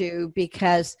Virtue,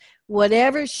 because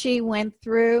whatever she went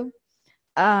through,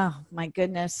 oh my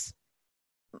goodness,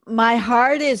 my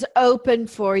heart is open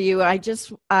for you. I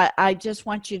just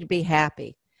want you to be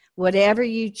happy. Whatever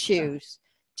you choose,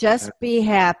 just be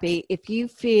happy. If you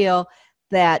feel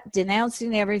that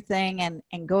denouncing everything and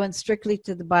going strictly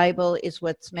to the Bible is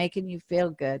what's making you feel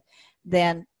good,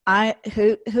 then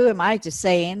who am I to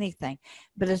say anything?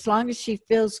 But as long as she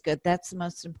feels good, that's the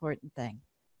most important thing.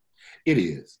 It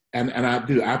is. And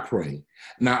I pray.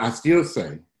 Now, I still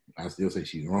say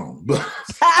she's wrong, but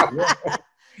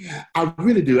I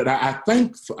really do. And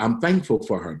I'm thankful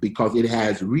for her, because it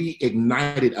has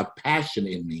reignited a passion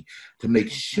in me to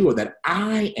make sure that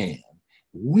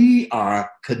we are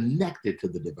connected to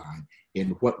the divine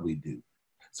in what we do.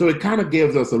 So it kind of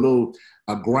gives us a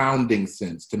grounding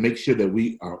sense to make sure that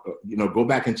we are, go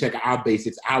back and check our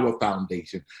basics, our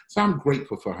foundation. So I'm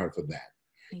grateful for her for that.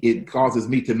 It causes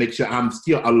me to make sure I'm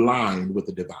still aligned with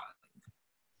the divine.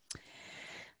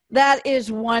 That is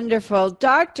wonderful.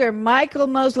 Dr. Michael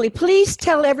Mosley, please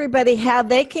tell everybody how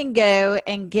they can go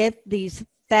and get these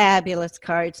fabulous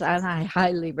cards, and I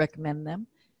highly recommend them.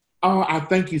 Oh, I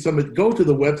thank you so much. Go to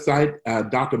the website,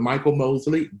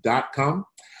 drmichaelmosley.com,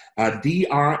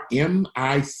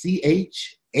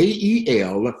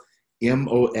 DrMichaelMosley.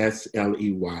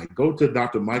 Go to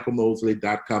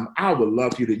drmichaelmosley.com. I would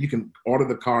love you can order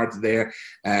the cards there,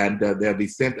 and they'll be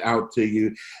sent out to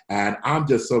you. And I'm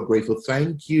just so grateful.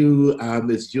 Thank you,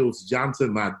 Ms. Jules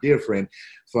Johnson, my dear friend,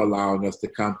 for allowing us to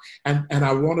come. And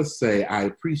I want to say I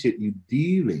appreciate you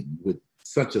dealing with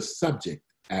such a subject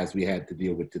as we had to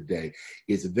deal with today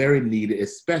is very needed,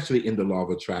 especially in the law of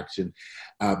attraction,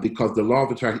 because the law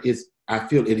of attraction is, I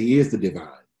feel it is the divine.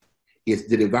 It's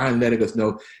the divine letting us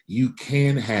know you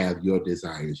can have your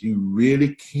desires. You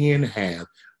really can have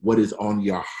what is on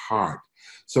your heart.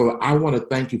 So I want to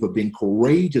thank you for being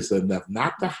courageous enough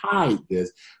not to hide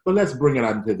this, but let's bring it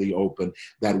out into the open,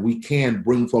 that we can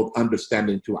bring folk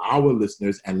understanding to our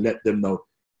listeners and let them know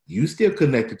you still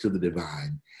connected to the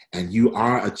divine and you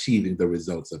are achieving the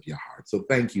results of your heart. So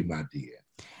thank you, my dear.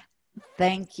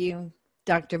 Thank you,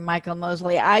 Dr. Michael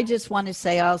Mosley. I just want to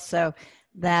say also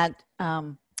that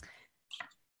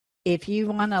if you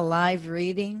want a live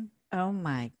reading, oh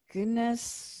my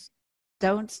goodness,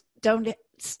 don't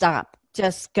stop.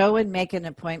 Just go and make an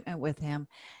appointment with him,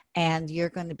 and you're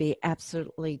going to be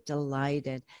absolutely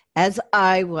delighted, as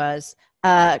I was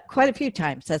quite a few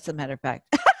times, as a matter of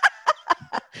fact.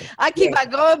 I keep on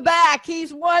going back.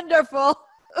 He's wonderful.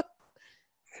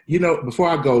 You know, before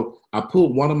I go, I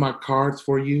pulled one of my cards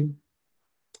for you,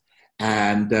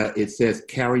 and it says,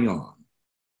 carry on.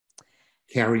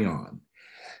 Carry on.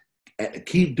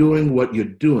 Keep doing what you're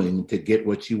doing to get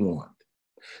what you want.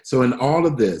 So in all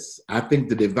of this, I think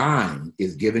the divine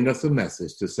is giving us a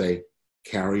message to say,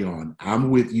 carry on. I'm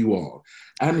with you all.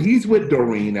 And he's with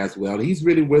Doreen as well. He's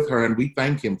really with her, and we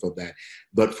thank him for that.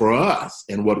 But for us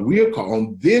and what we're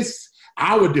calling this,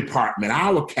 our department,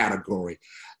 our category,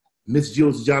 Miss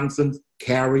Jules Johnson,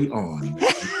 carry on.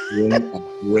 Doing a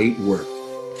great work.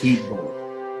 Keep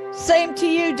going. Same to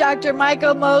you, Dr.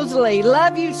 Michael Mosley.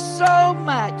 Love you so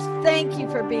much. Thank you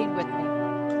for being with me.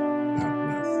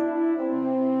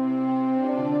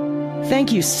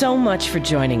 Thank you so much for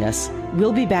joining us.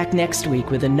 We'll be back next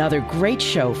week with another great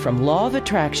show from Law of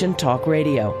Attraction Talk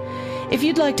Radio. If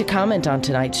you'd like to comment on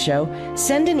tonight's show,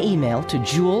 send an email to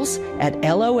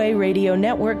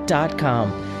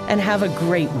jules@loaradionetwork.com and have a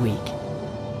great week.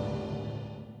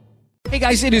 Hey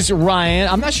guys, it is Ryan.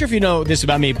 I'm not sure if you know this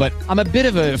about me, but I'm a bit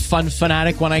of a fun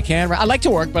fanatic when I can. I like to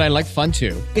work, but I like fun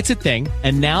too. It's a thing.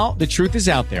 And now the truth is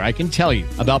out there. I can tell you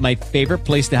about my favorite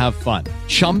place to have fun.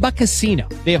 Chumba Casino.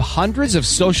 They have hundreds of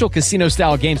social casino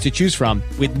style games to choose from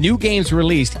with new games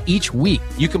released each week.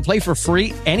 You can play for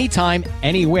free anytime,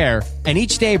 anywhere. And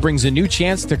each day brings a new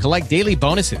chance to collect daily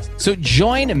bonuses. So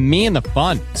join me in the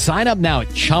fun. Sign up now at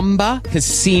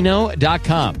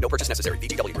ChumbaCasino.com. No purchase necessary.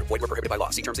 VGW Group. Void where prohibited by law.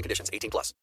 See terms and conditions. 18+.